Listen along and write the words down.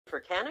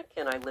Dr. Canik,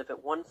 and I live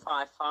at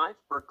 155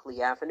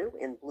 Berkeley Avenue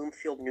in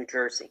Bloomfield, New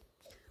Jersey.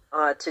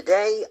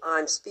 Today,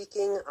 I'm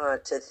speaking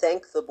to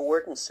thank the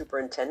board and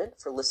superintendent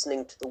for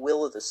listening to the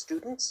will of the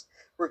students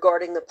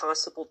regarding the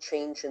possible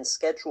change in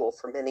schedule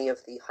for many of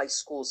the high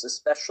schools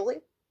especially.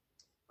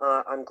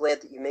 I'm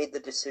glad that you made the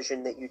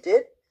decision that you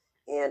did,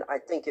 and I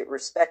think it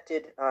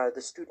respected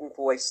the student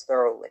voice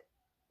thoroughly.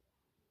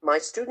 My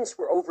students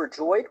were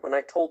overjoyed when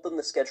I told them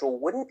the schedule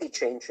wouldn't be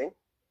changing,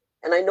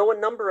 and I know a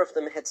number of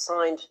them had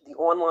signed the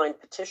online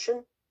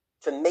petition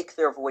to make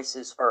their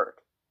voices heard.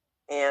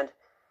 And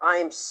I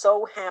am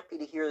so happy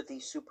to hear the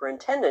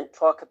superintendent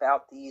talk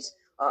about these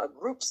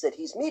groups that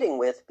he's meeting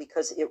with,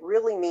 because it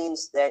really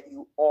means that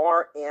you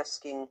are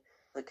asking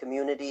the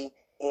community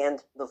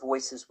and the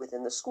voices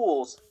within the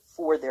schools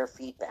for their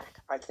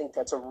feedback. I think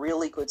that's a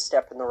really good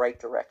step in the right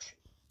direction.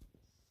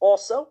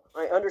 Also,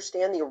 I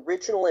understand the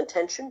original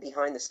intention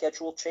behind the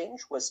schedule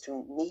change was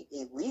to meet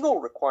a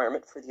legal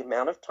requirement for the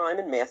amount of time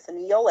in math and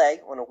ELA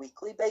on a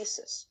weekly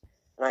basis.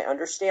 And I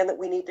understand that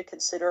we need to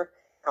consider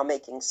how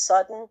making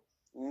sudden,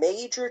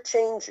 major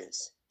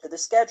changes to the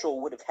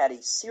schedule would have had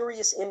a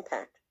serious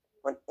impact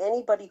on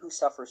anybody who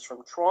suffers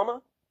from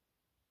trauma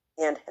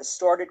and has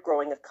started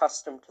growing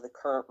accustomed to the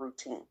current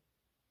routine.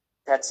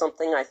 That's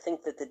something I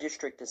think that the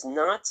district does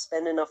not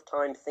spend enough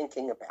time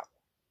thinking about.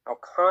 How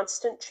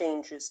constant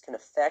changes can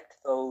affect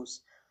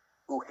those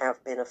who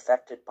have been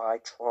affected by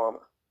trauma.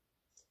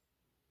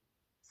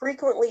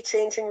 Frequently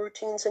changing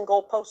routines and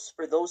goalposts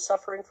for those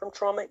suffering from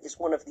trauma is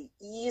one of the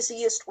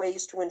easiest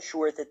ways to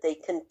ensure that they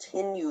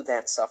continue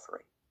that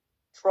suffering.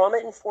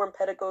 Trauma-informed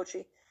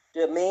pedagogy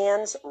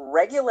demands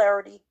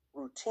regularity,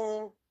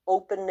 routine,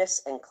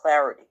 openness, and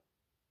clarity.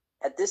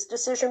 Had this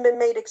decision been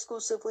made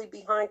exclusively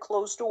behind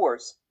closed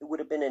doors, it would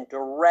have been in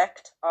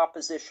direct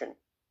opposition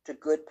to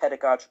good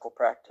pedagogical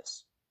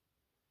practice.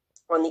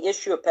 On the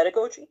issue of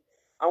pedagogy,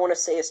 I want to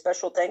say a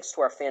special thanks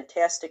to our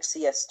fantastic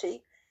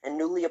CST and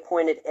newly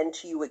appointed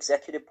NTU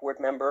Executive Board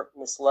member,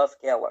 Ms. Love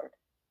Gaillard,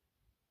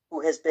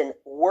 who has been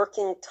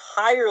working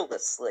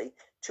tirelessly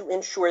to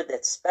ensure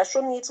that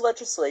special needs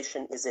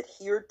legislation is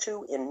adhered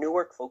to in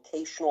Newark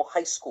Vocational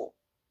High School.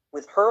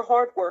 With her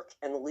hard work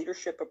and the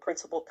leadership of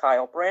Principal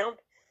Kyle Brown,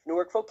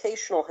 Newark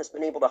Vocational has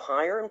been able to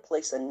hire and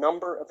place a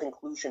number of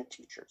inclusion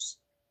teachers.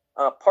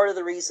 Part of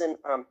the reason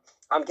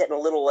I'm getting a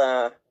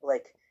little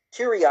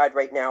teary-eyed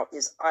right now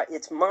is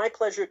it's my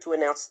pleasure to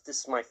announce that this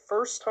is my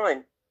first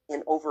time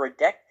in over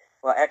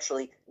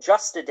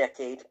just a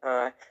decade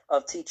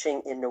of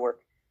teaching in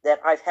Newark, that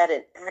I've had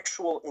an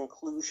actual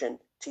inclusion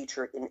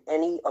teacher in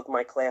any of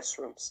my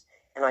classrooms.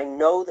 And I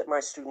know that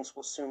my students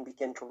will soon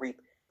begin to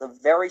reap the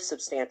very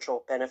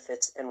substantial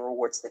benefits and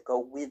rewards that go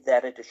with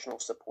that additional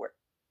support.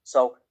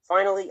 So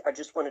finally, I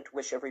just wanted to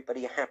wish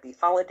everybody a happy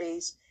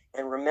holidays,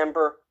 and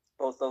remember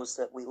both those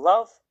that we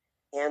love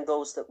and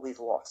those that we've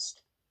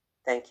lost.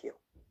 Thank you.